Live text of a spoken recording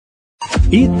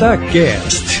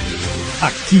Itacast.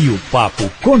 Aqui o papo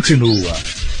continua.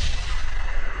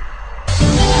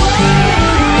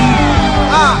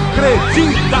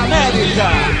 Acredita, América!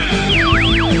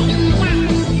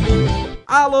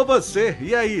 Alô você,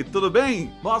 e aí, tudo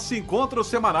bem? Nosso encontro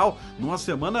semanal numa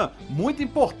semana muito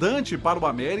importante para o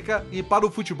América e para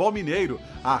o futebol mineiro.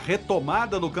 A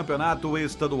retomada do campeonato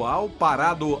estadual,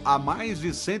 parado há mais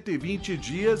de 120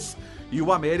 dias, e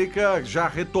o América já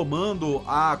retomando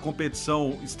a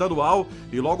competição estadual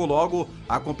e logo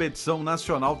a competição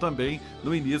nacional também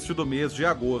no início do mês de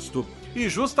agosto. E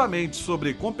justamente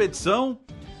sobre competição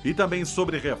e também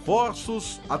sobre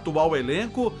reforços, atual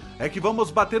elenco, é que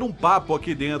vamos bater um papo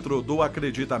aqui dentro do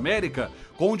Acredita América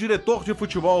com o diretor de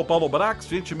futebol Paulo Bracks,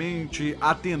 gentilmente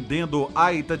atendendo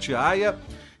a Itatiaia.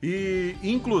 E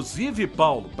inclusive,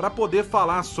 Paulo, para poder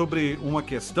falar sobre uma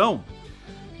questão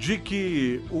de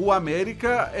que o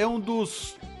América é um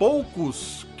dos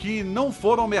poucos que não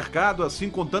foram ao mercado assim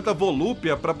com tanta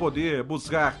volúpia para poder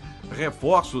buscar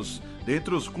reforços.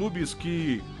 Dentre os clubes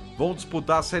que vão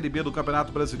disputar a Série B do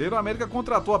Campeonato Brasileiro, o América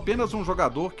contratou apenas um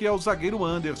jogador, que é o zagueiro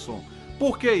Anderson.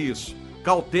 Por que isso?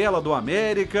 Cautela do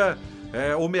América,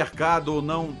 o mercado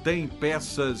não tem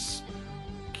peças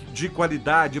de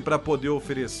qualidade para poder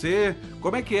oferecer.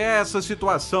 Como é que é essa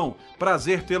situação?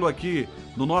 Prazer tê-lo aqui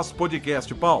no nosso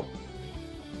podcast, Paulo.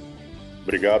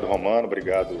 Obrigado, Romano.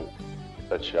 Obrigado,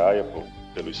 Itatiaia,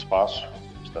 pelo espaço.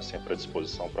 A gente está sempre à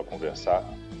disposição para conversar.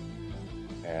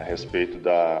 A respeito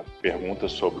da pergunta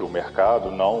sobre o mercado,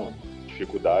 não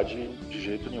dificuldade de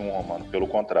jeito nenhum, Romano. Pelo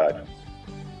contrário.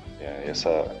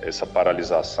 Essa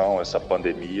paralisação, essa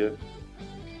pandemia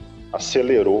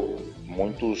acelerou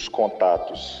muitos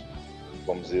contatos,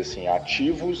 vamos dizer assim,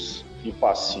 ativos e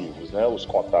passivos, né? Os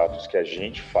contatos que a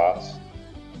gente faz,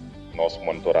 nosso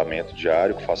monitoramento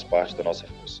diário, que faz parte da nossa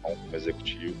função como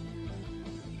executivo,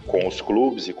 com os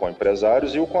clubes e com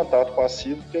empresários, e o contato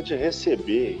passivo, que é de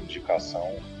receber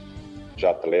indicação de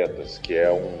atletas, que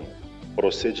é um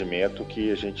procedimento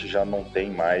que a gente já não tem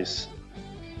mais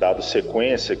dado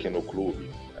sequência aqui no clube.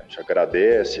 A gente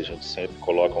agradece, a gente sempre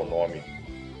coloca o nome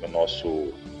no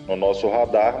nosso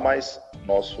radar, mas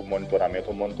nosso monitoramento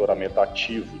é um monitoramento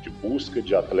ativo, de busca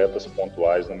de atletas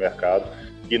pontuais no mercado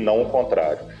e não o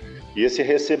contrário. E esse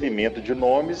recebimento de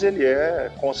nomes, ele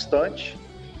é constante,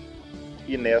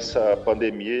 e nessa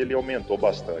pandemia ele aumentou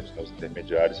bastante, né? Os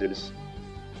intermediários, eles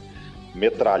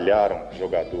metralharam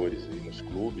jogadores aí nos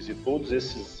clubes, e todos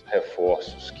esses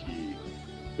reforços que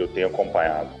eu tenho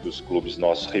acompanhado, que os clubes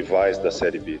nossos rivais da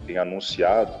Série B têm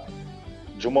anunciado,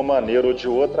 de uma maneira ou de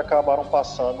outra acabaram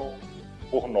passando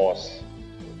por nós,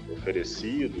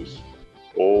 oferecidos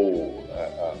ou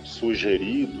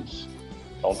sugeridos.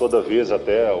 Então toda vez,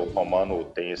 até o Romano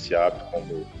tem esse hábito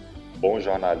como bom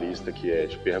jornalista que é,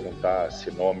 de perguntar se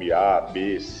nome A,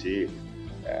 B, C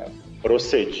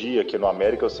procedia aqui no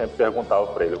América. Eu sempre perguntava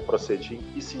para ele, eu procedia em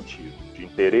que sentido? De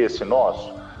interesse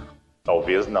nosso?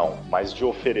 Talvez não, mas de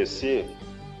oferecer,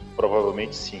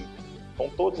 provavelmente sim. Então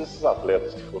todos esses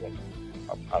atletas que foram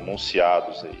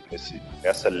anunciados aí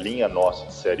nessa linha nossa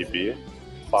de Série B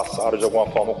passaram de alguma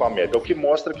forma com a América, o que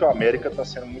mostra que o América está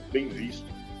sendo muito bem visto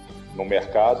no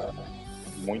mercado,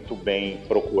 muito bem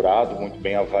procurado, muito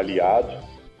bem avaliado.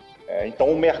 Então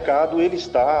o mercado, ele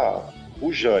está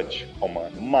pujante,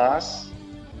 Romano, mas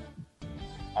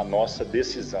a nossa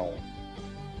decisão,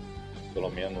 pelo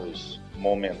menos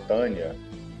momentânea,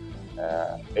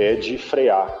 é de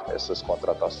frear essas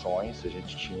contratações. A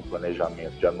gente tinha um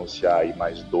planejamento de anunciar aí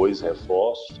mais 2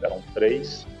 reforços, eram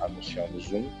 3,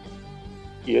 anunciamos 1,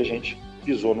 e a gente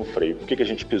pisou no freio. Por que a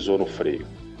gente pisou no freio?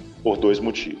 Por 2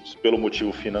 motivos. Pelo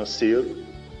motivo financeiro,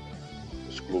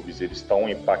 os clubes, eles estão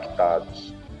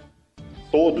impactados,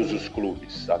 todos os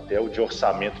clubes, até o de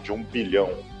orçamento de 1 bilhão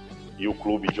e o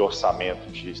clube de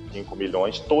orçamento de 5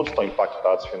 milhões, todos estão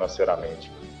impactados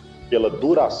financeiramente pela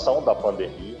duração da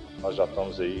pandemia. Nós já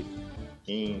estamos aí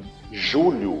em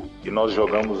julho e nós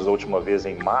jogamos a última vez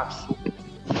em março.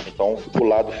 Então, o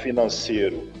lado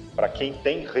financeiro, para quem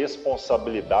tem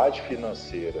responsabilidade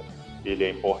financeira, ele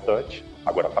é importante.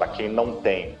 Agora, para quem não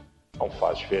tem, não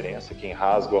faz diferença. Quem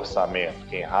rasga orçamento,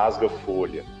 quem rasga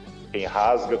folha, quem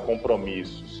rasga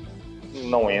compromissos,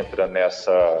 não entra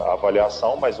nessa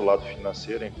avaliação, mas o lado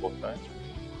financeiro é importante,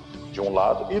 de um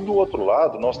lado. E do outro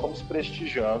lado, nós estamos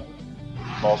prestigiando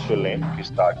nosso elenco que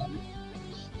está aqui,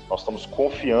 nós estamos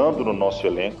confiando no nosso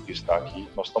elenco que está aqui,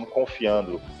 nós estamos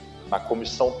confiando na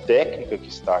comissão técnica que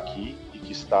está aqui e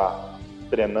que está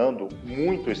treinando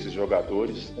muito esses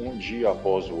jogadores, um dia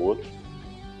após o outro,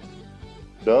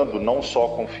 dando não só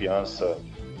confiança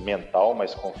mental,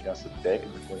 mas confiança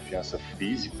técnica, confiança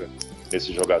física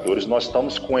nesses jogadores. Nós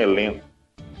estamos com um elenco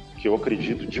que eu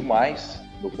acredito demais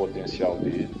no potencial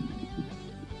dele.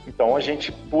 Então a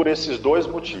gente, por esses dois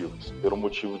motivos, pelo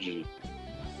motivo de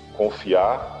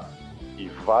confiar e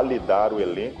validar o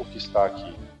elenco que está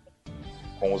aqui,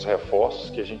 com os reforços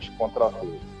que a gente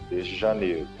contratou desde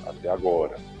janeiro até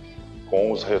agora,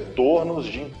 com os retornos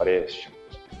de empréstimos,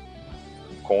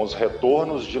 com os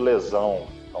retornos de lesão.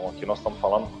 Então aqui nós estamos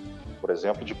falando, por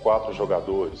exemplo, de 4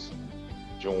 jogadores,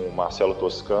 de um Marcelo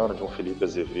Toscano, de um Felipe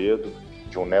Azevedo,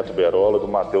 de um Neto Berola, do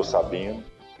Matheus Sabino,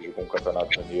 que jogou um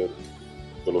Campeonato Mineiro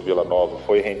pelo Vila Nova,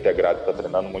 foi reintegrado e está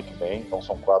treinando muito bem. Então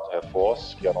são 4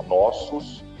 reforços que eram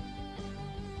nossos,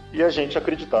 e a gente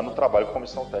acreditando no trabalho que a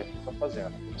comissão técnica está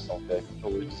fazendo. A comissão técnica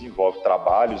hoje desenvolve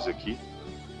trabalhos aqui.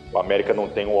 O América não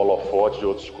tem o holofote de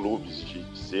outros clubes de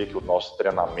dizer que o nosso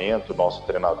treinamento, o nosso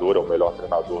treinador é o melhor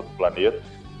treinador do planeta,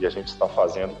 e a gente está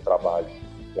fazendo o trabalho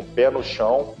com o pé no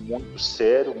chão, muito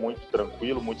sério, muito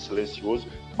tranquilo, muito silencioso,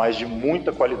 mas de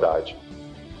muita qualidade.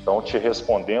 Então, te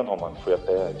respondendo, Romano, foi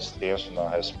até extenso na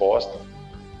resposta,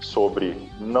 sobre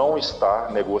não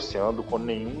estar negociando com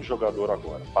nenhum jogador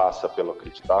agora. Passa pelo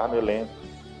acreditar no elenco,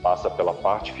 passa pela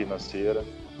parte financeira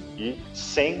e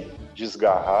sem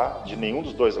desgarrar de nenhum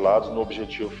dos dois lados no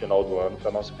objetivo final do ano, que é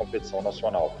a nossa competição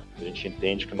nacional. A gente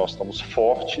entende que nós estamos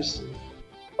fortes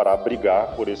para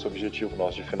brigar por esse objetivo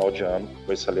nosso de final de ano,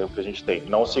 com esse elenco que a gente tem.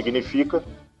 Não significa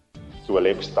que o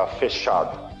elenco está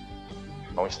fechado.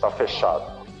 Não está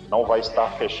fechado. Não vai estar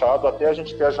fechado até a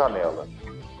gente ter a janela.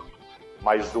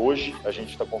 Mas hoje a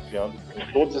gente está confiando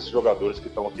em todos esses jogadores que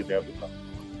estão aqui dentro do campo.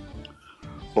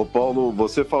 Ô Paulo,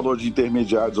 você falou de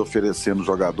intermediários oferecendo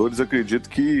jogadores, acredito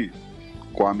que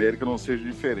com a América não seja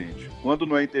diferente. Quando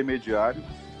não é intermediário,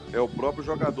 é o próprio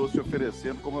jogador se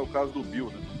oferecendo, como é o caso do Bill,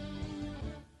 né?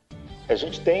 A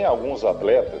gente tem alguns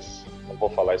atletas, não vou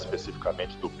falar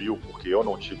especificamente do Bill, porque eu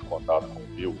não tive contato com o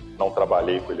Bill, não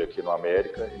trabalhei com ele aqui no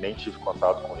América e nem tive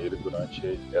contato com ele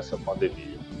durante essa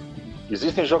pandemia.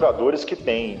 Existem jogadores que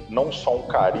têm não só um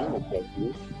carinho com o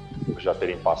clube, por já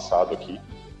terem passado aqui,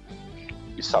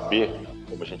 e saber,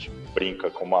 como a gente brinca,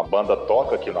 como a banda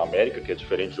toca aqui no América, que é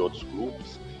diferente de outros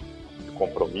clubes, de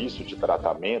compromisso, de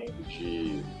tratamento,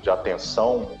 de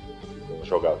atenção com o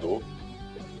jogador.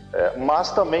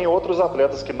 Mas também outros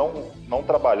atletas que não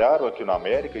trabalharam aqui no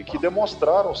América e que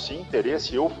demonstraram sim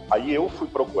interesse. Aí eu fui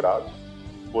procurado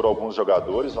por alguns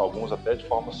jogadores, alguns até de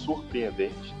forma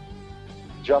surpreendente,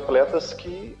 de atletas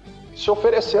que se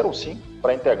ofereceram sim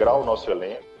para integrar o nosso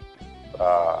elenco,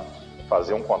 para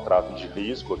fazer um contrato de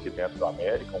risco aqui dentro do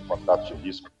América, um contrato de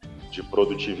risco de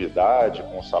produtividade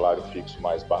com um salário fixo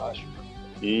mais baixo.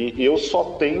 E eu só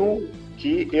tenho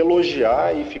que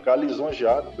elogiar e ficar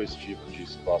lisonjeado com esse tipo de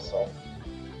situação,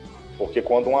 porque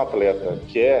quando um atleta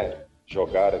quer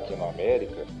jogar aqui no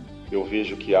América, eu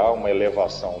vejo que há uma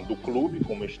elevação do clube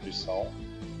como instituição,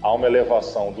 há uma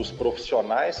elevação dos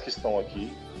profissionais que estão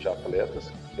aqui, de atletas,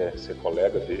 que quer ser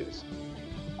colega deles,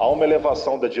 há uma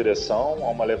elevação da direção, há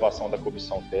uma elevação da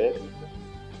comissão técnica.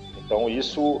 Então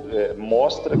isso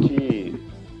mostra que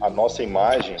a nossa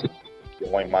imagem, que é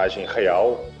uma imagem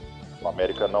real, o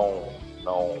América não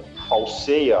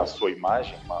falseia a sua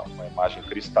imagem, uma imagem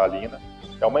cristalina,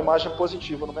 é uma imagem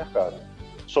positiva no mercado.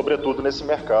 Sobretudo nesse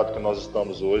mercado que nós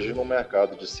estamos hoje, no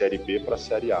mercado de Série B para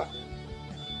Série A.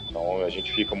 Então a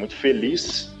gente fica muito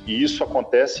feliz e isso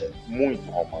acontece muito,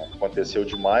 Romano. Aconteceu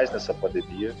demais nessa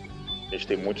pandemia. A gente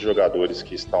tem muitos jogadores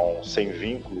que estão sem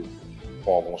vínculo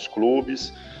com alguns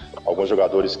clubes, alguns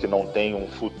jogadores que não têm um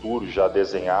futuro já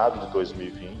desenhado de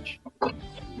 2020.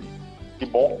 Que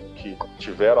bom que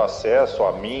tiveram acesso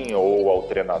a mim ou ao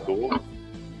treinador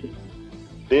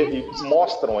e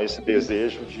mostram esse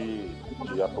desejo de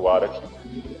atuar aqui.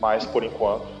 Mas, por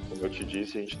enquanto, como eu te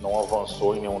disse, a gente não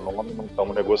avançou em nenhum nome, não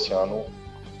estamos negociando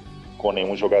com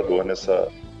nenhum jogador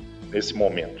nesse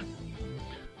momento.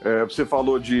 Você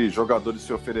falou de jogadores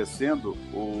se oferecendo.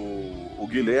 O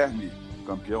Guilherme,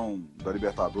 campeão da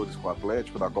Libertadores com o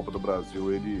Atlético, da Copa do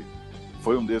Brasil, ele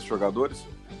foi um desses jogadores?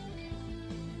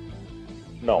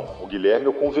 Não, o Guilherme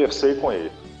eu conversei com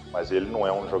ele, mas ele não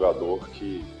é um jogador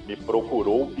que me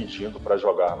procurou pedindo para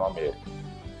jogar no América.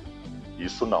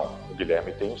 Isso não. O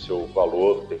Guilherme tem o seu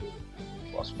valor, tem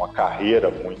uma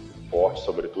carreira muito forte,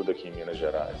 sobretudo aqui em Minas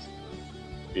Gerais.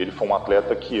 Ele foi um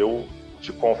atleta que eu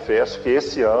te confesso que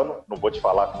esse ano, não vou te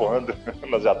falar quando,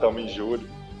 nós já estamos em julho,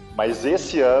 mas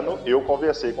esse ano eu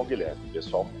conversei com o Guilherme,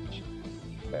 pessoalmente.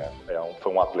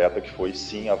 Foi um atleta que foi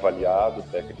sim avaliado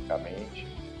tecnicamente,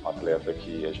 um atleta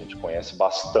que a gente conhece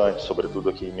bastante, sobretudo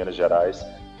aqui em Minas Gerais,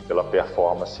 pela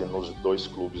performance nos dois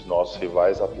clubes nossos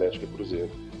rivais, Atlético e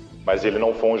Cruzeiro. Mas ele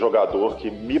não foi um jogador que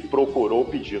me procurou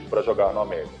pedido para jogar no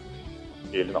América.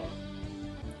 Ele não.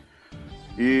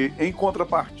 E em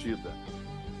contrapartida,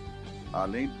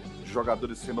 além de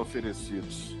jogadores sendo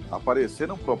oferecidos,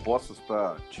 apareceram propostas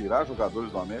para tirar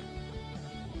jogadores do América?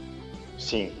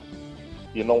 Sim.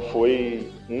 E não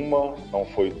foi uma, não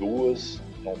foi duas,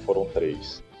 não foram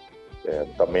três.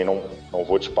 Também não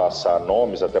vou te passar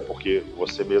nomes, até porque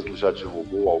você mesmo já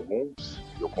divulgou alguns,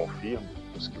 eu confirmo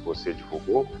os que você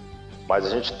divulgou, mas a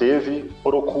gente teve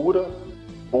procura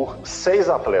por 6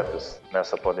 atletas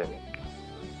nessa pandemia.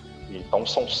 Então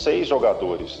são 6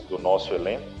 jogadores do nosso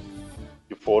elenco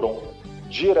que foram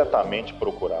diretamente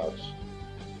procurados,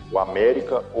 o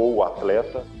América ou o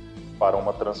atleta, para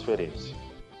uma transferência.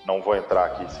 Não vou entrar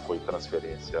aqui se foi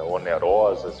transferência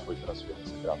onerosa, se foi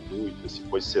transferência gratuita, se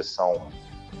foi cessão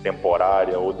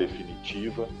temporária ou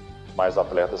definitiva, mas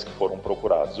atletas que foram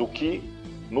procurados. O que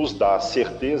nos dá a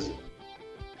certeza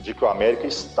de que o América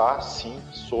está, sim,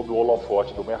 sob o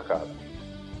holofote do mercado.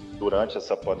 Durante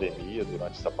essa pandemia,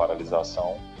 durante essa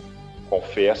paralisação,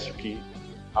 confesso que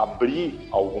abri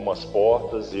algumas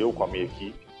portas, eu com a minha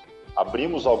equipe,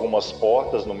 abrimos algumas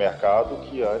portas no mercado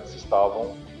que antes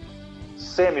estavam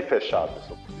semi-fechadas,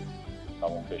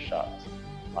 estavam fechadas.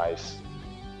 Mas,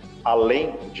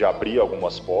 além de abrir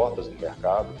algumas portas no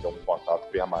mercado, ter um contato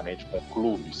permanente com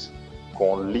clubes,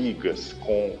 com ligas,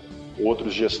 com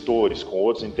outros gestores, com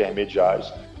outros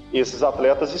intermediários, esses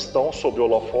atletas estão sob o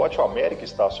holofote, o América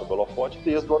está sob o holofote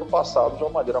desde o ano passado de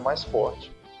uma maneira mais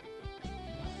forte.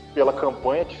 Pela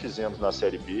campanha que fizemos na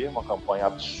Série B, uma campanha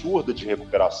absurda de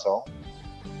recuperação,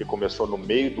 que começou no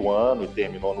meio do ano e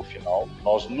terminou no final.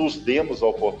 Nós nos demos a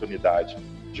oportunidade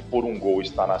de, por um gol,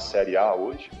 estar na Série A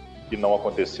hoje, que não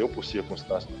aconteceu por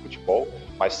circunstâncias do futebol,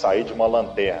 mas sair de uma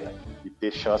lanterna e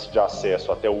ter chance de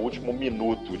acesso até o último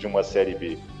minuto de uma Série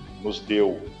B nos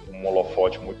deu um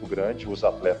holofote muito grande. Os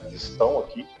atletas estão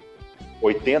aqui,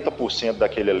 80%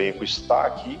 daquele elenco está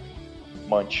aqui,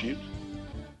 mantido,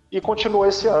 e continua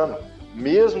esse ano,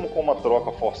 mesmo com uma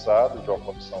troca forçada de uma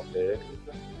comissão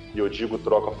técnica. E eu digo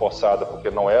troca forçada porque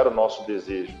não era o nosso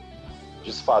desejo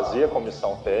desfazer a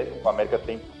comissão técnica. A América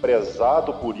tem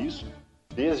prezado por isso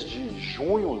desde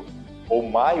junho ou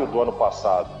maio do ano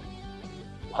passado.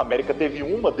 A América teve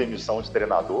uma demissão de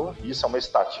treinador, e isso é uma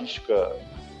estatística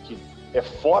que é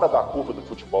fora da curva do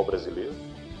futebol brasileiro.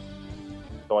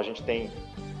 Então a gente tem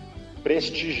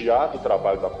prestigiado o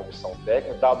trabalho da comissão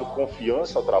técnica, dado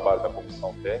confiança ao trabalho da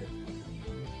comissão técnica,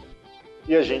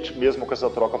 e a gente, mesmo com essa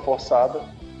troca forçada,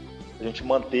 a gente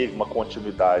manteve uma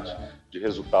continuidade de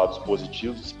resultados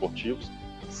positivos, esportivos,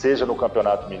 seja no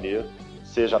Campeonato Mineiro,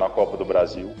 seja na Copa do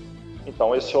Brasil.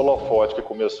 Então esse holofote que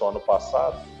começou ano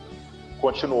passado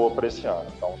continuou para esse ano.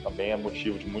 Então também é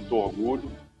motivo de muito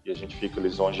orgulho e a gente fica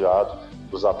lisonjeado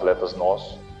dos atletas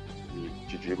nossos. E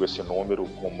te digo esse número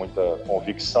com muita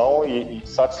convicção e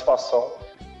satisfação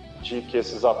de que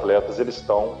esses atletas eles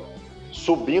estão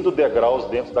subindo degraus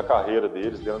dentro da carreira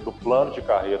deles, dentro do plano de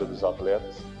carreira dos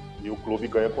atletas. E o clube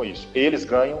ganha com isso. Eles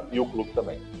ganham e o clube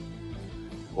também.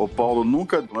 Ô Paulo,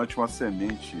 nunca plante uma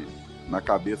semente na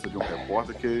cabeça de um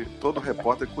repórter, que todo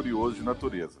repórter é curioso de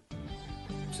natureza.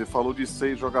 Você falou de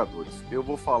 6 jogadores. Eu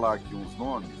vou falar aqui uns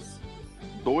nomes.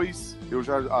 2 eu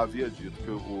já havia dito, que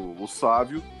o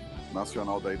Sávio,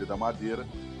 nacional da Ilha da Madeira,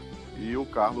 e o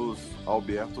Carlos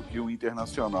Alberto, que o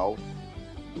Internacional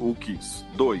o quis.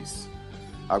 2.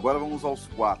 Agora vamos aos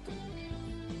 4.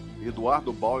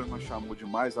 Eduardo Bauerman chamou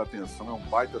demais a atenção, é um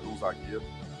baita de um zagueiro.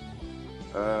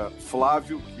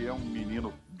 Flávio, que é um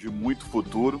menino de muito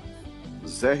futuro.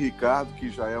 Zé Ricardo,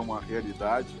 que já é uma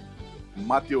realidade.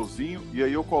 Mateuzinho, e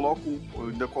aí eu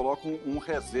ainda coloco um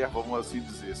reserva, vamos assim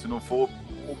dizer. Se não for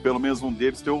pelo menos um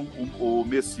deles, tem o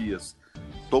Messias.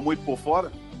 Estou muito por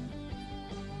fora?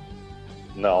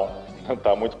 Não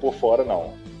está muito por fora,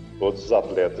 não. Todos os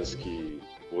atletas que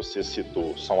você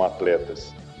citou são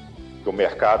atletas que o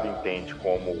mercado entende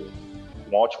como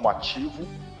um ótimo ativo,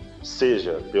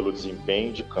 seja pelo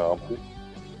desempenho de campo,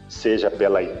 seja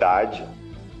pela idade.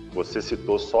 Você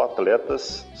citou só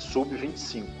atletas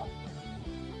sub-25.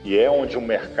 E é onde o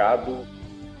mercado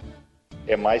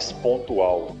é mais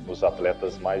pontual, nos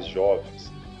atletas mais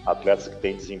jovens, atletas que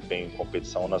têm desempenho em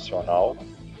competição nacional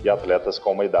e atletas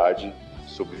com uma idade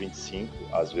sub-25,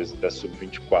 às vezes até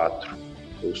sub-24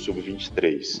 ou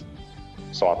sub-23.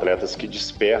 São atletas que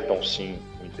despertam, sim,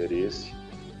 o interesse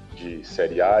de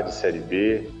Série A, de Série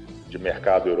B, de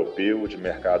mercado europeu, de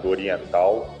mercado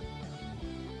oriental.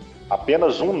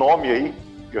 Apenas um nome aí,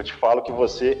 que eu te falo que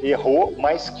você errou,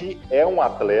 mas que é um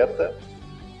atleta,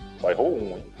 só errou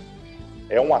um, hein?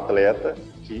 É um atleta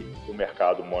que o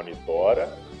mercado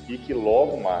monitora e que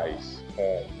logo mais, com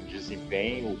um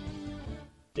desempenho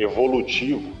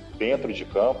evolutivo dentro de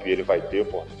campo, e ele vai ter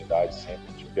oportunidade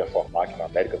sempre de performar, que na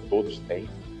América todos têm,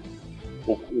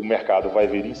 o mercado vai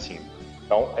vir em cima.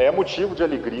 Então, é motivo de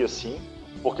alegria, sim,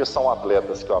 porque são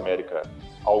atletas que o América,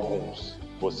 alguns,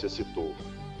 você citou,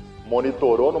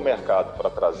 monitorou no mercado para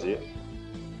trazer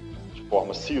de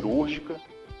forma cirúrgica,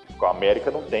 porque o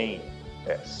América não tem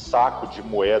saco de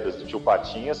moedas do tio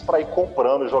Patinhas para ir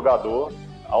comprando jogador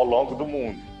ao longo do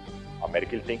mundo. O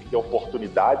América ele tem que ter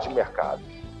oportunidade de mercado,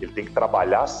 ele tem que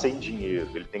trabalhar sem dinheiro,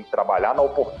 ele tem que trabalhar na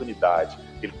oportunidade,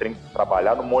 ele tem que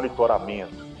trabalhar no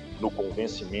monitoramento, no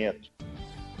convencimento.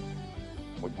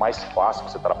 Muito mais fácil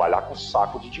você trabalhar com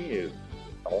saco de dinheiro.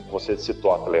 Então, você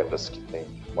citou atletas que têm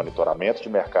monitoramento de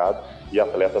mercado e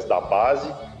atletas da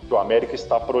base que o América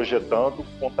está projetando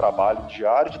com trabalho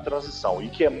diário de transição e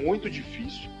que é muito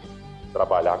difícil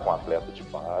trabalhar com atleta de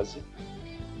base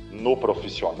no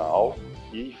profissional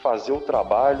e fazer o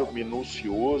trabalho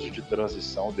minucioso de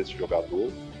transição desse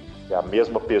jogador, que é a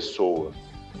mesma pessoa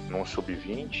num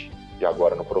sub-20 e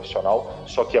agora no profissional,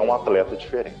 só que é um atleta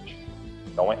diferente.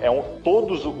 Então,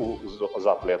 todos os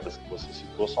atletas que você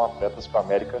citou são atletas que a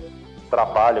América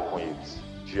trabalha com eles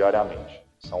diariamente.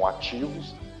 São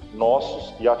ativos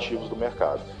nossos e ativos do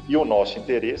mercado. E o nosso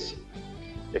interesse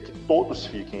é que todos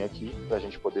fiquem aqui para a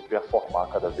gente poder performar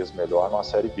cada vez melhor na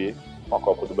Série B, com a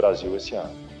Copa do Brasil esse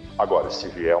ano. Agora, se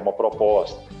vier uma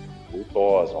proposta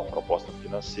vultosa, uma proposta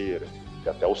financeira, que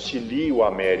até auxilie o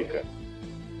América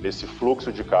nesse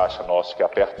fluxo de caixa nosso que é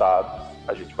apertado,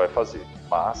 a gente vai fazer.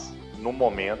 Mas, no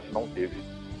momento, não teve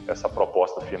essa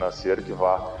proposta financeira que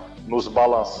vá nos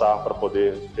balançar para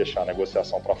poder fechar a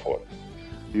negociação para fora.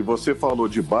 E você falou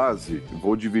de base,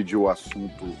 vou dividir o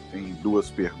assunto em duas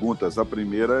perguntas. A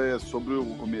primeira é sobre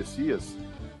o Messias,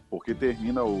 porque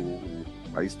termina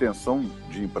a extensão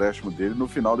de empréstimo dele no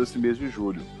final desse mês de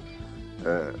julho.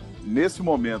 Nesse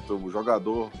momento, o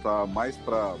jogador está mais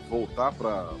para voltar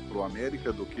para o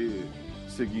América do que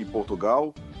seguir em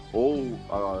Portugal, ou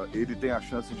ele tem a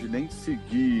chance de nem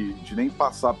seguir, de nem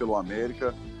passar pelo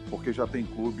América, porque já tem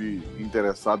clube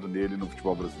interessado nele no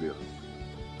futebol brasileiro?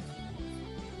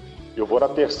 Eu vou na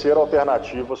terceira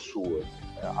alternativa sua.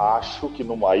 Acho que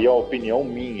aí é a opinião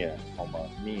minha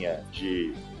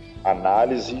de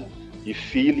análise e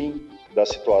feeling da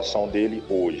situação dele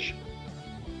hoje.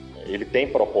 Ele tem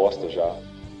proposta já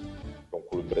para um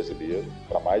clube brasileiro,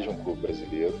 para mais de um clube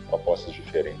brasileiro, propostas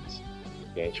diferentes,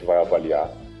 que a gente vai avaliar.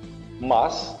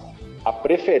 Mas a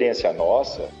preferência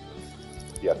nossa,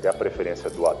 e até a preferência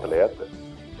do atleta,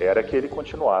 era que ele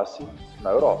continuasse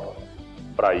na Europa.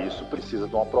 Para isso, precisa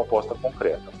de uma proposta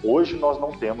concreta. Hoje nós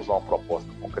não temos uma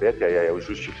proposta concreta, e aí eu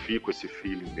justifico esse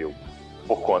feeling meu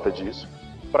por conta disso,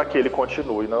 para que ele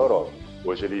continue na Europa.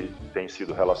 Hoje ele tem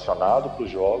sido relacionado para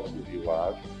os jogos do Rio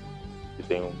Ave, que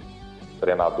tem um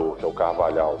treinador, que é o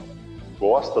Carvalhal, que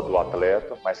gosta do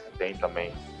atleta, mas que tem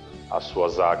também a sua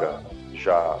zaga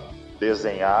já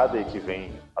desenhada e que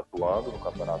vem atuando no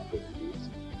Campeonato Português.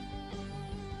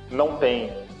 Não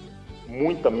tem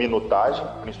muita minutagem,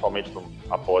 principalmente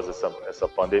após essa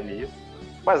pandemia,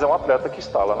 mas é um atleta que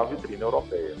está lá na vitrine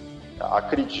europeia.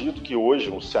 Acredito que hoje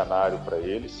o cenário para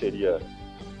ele seria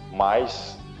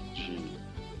mais de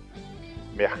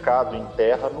mercado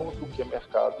interno do que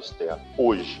mercado externo.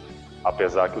 Hoje,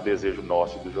 apesar que o desejo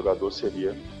nosso e do jogador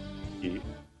seria que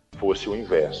fosse o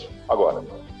inverso. Agora,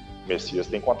 o Messias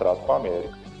tem contrato com a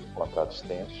América, contrato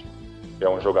extenso, é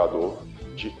um jogador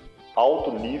de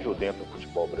alto nível dentro do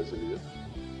futebol brasileiro.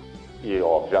 E,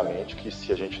 obviamente, que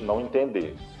se a gente não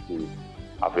entender que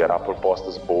haverá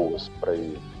propostas boas para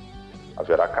ele,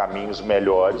 haverá caminhos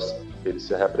melhores, ele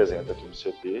se representa aqui no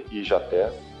CT e já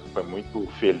até foi muito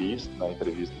feliz na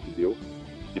entrevista que deu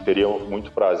e teria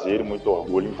muito prazer e muito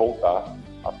orgulho em voltar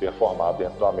a performar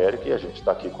dentro do América, e a gente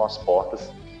está aqui com as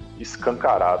portas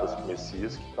escancaradas para o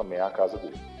Messias, que também é a casa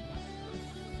dele.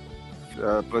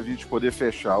 Para a gente poder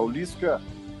fechar, o Lisca,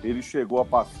 ele chegou a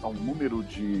passar um número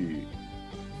de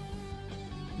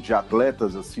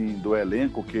atletas assim do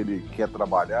elenco que ele quer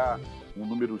trabalhar, um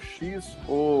número X,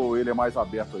 ou ele é mais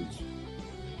aberto a isso?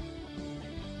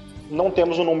 Não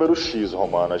temos um número X,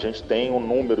 Romano. A gente tem um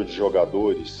número de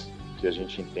jogadores que a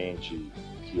gente entende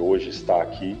que hoje está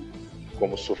aqui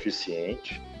como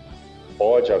suficiente.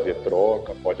 Pode haver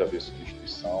troca, pode haver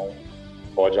substituição,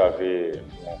 pode haver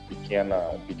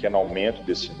um pequeno aumento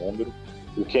desse número.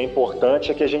 O que é importante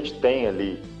é que a gente tem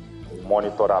ali um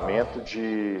monitoramento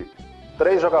de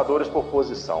 3 jogadores por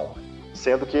posição,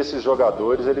 sendo que esses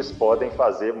jogadores eles podem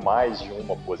fazer mais de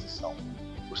uma posição.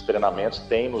 Os treinamentos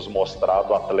têm nos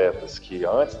mostrado atletas que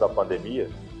antes da pandemia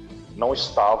não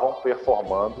estavam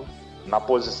performando na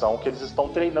posição que eles estão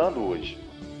treinando hoje.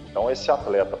 Então esse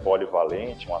atleta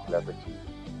polivalente, um atleta que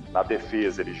na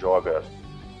defesa ele joga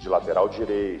de lateral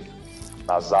direito,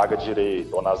 na zaga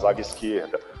direita ou na zaga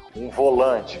esquerda, um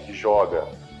volante que joga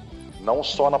não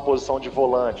só na posição de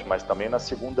volante, mas também na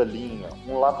segunda linha,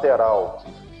 um lateral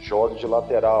que joga de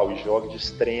lateral e joga de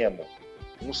extremo,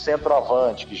 um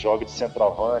centroavante que joga de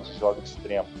centroavante e joga de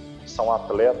extremo. São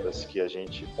atletas que a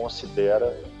gente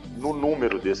considera no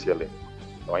número desse elenco.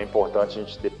 Então é importante a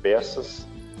gente ter peças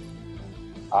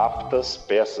aptas,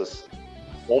 peças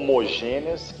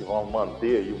homogêneas que vão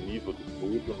manter aí o nível do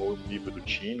clube, o nível do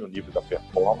time, o nível da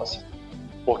performance,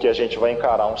 porque a gente vai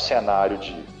encarar um cenário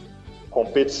de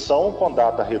competição com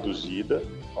data reduzida.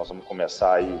 Nós vamos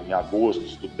começar aí em agosto,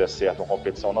 se tudo der certo, uma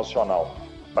competição nacional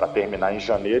para terminar em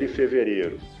janeiro e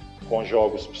fevereiro, com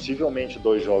jogos, possivelmente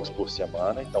 2 jogos por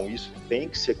semana. Então isso tem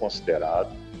que ser considerado.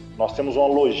 Nós temos uma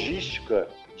logística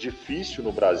difícil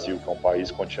no Brasil, que é um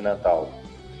país continental,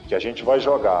 que a gente vai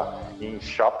jogar em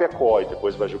Chapecó e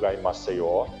depois vai jogar em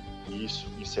Maceió, e isso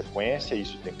em sequência,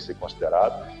 isso tem que ser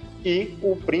considerado. E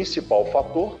o principal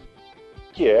fator,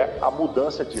 que é a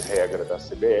mudança de regra da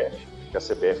CBF, que a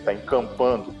CBF está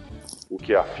encampando o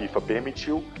que a FIFA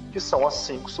permitiu, que são as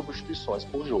 5 substituições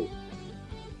por jogo.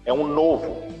 É um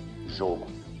novo jogo,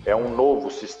 é um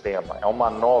novo sistema, é uma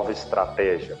nova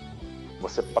estratégia.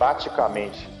 Você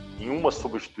praticamente, em uma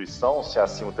substituição, se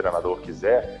assim o treinador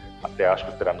quiser, até acho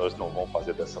que os treinadores não vão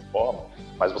fazer dessa forma,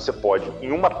 mas você pode,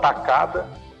 em uma tacada,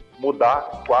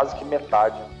 mudar quase que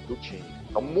metade do time.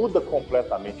 Então muda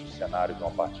completamente o cenário de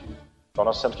uma partida. Então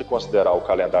nós temos que considerar o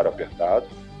calendário apertado,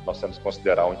 nós temos que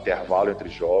considerar o intervalo entre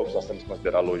jogos, nós temos que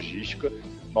considerar a logística,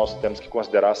 nós temos que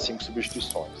considerar as 5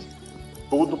 substituições.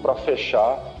 Tudo para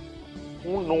fechar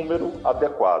um número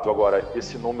adequado. Agora,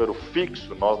 esse número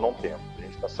fixo nós não temos. A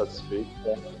gente está satisfeito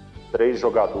com 3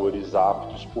 jogadores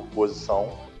aptos por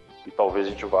posição e talvez a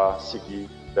gente vá seguir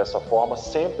dessa forma,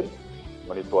 sempre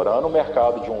monitorando o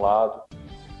mercado de um lado,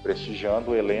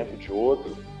 prestigiando o elenco de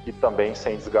outro e também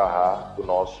sem desgarrar do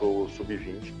nosso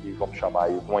sub-20, que vamos chamar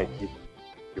aí de uma equipe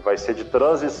que vai ser de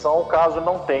transição caso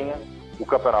não tenha o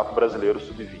Campeonato Brasileiro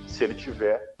sub-20. Se ele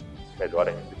tiver, melhor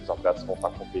ainda, os atletas vão estar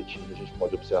competindo e a gente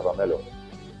pode observar melhor.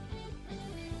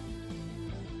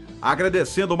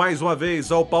 Agradecendo mais uma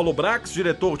vez ao Paulo Bracks,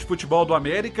 diretor de futebol do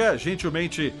América,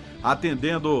 gentilmente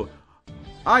atendendo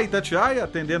a Itatiaia,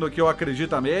 atendendo aqui ao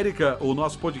Acredita América, o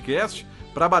nosso podcast,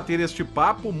 para bater este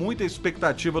papo. Muita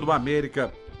expectativa do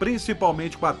América,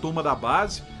 principalmente com a turma da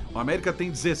base. O América tem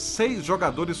 16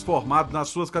 jogadores formados nas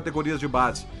suas categorias de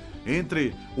base.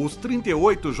 Entre os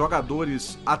 38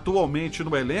 jogadores atualmente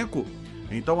no elenco,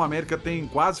 então o América tem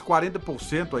quase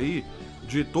 40% aí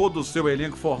de todo o seu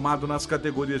elenco formado nas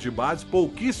categorias de base.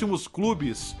 Pouquíssimos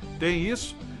clubes têm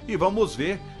isso e vamos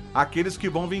ver aqueles que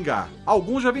vão vingar.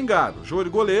 Alguns já vingaram. Jô de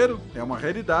goleiro é uma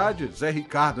realidade, Zé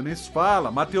Ricardo nem se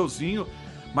fala, Mateuzinho,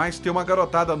 mas tem uma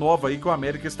garotada nova aí que o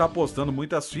América está apostando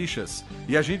muitas fichas.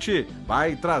 E a gente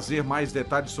vai trazer mais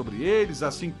detalhes sobre eles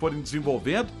assim que forem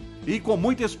desenvolvendo e com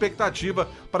muita expectativa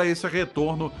para esse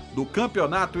retorno do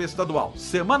campeonato estadual.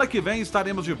 Semana que vem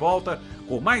estaremos de volta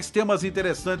com mais temas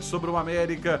interessantes sobre o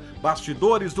América,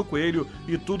 bastidores do Coelho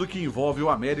e tudo que envolve o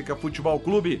América Futebol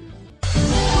Clube.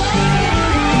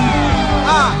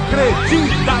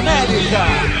 Acredita América!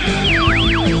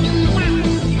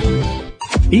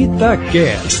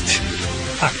 Itacast.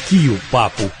 Aqui o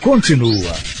papo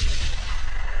continua.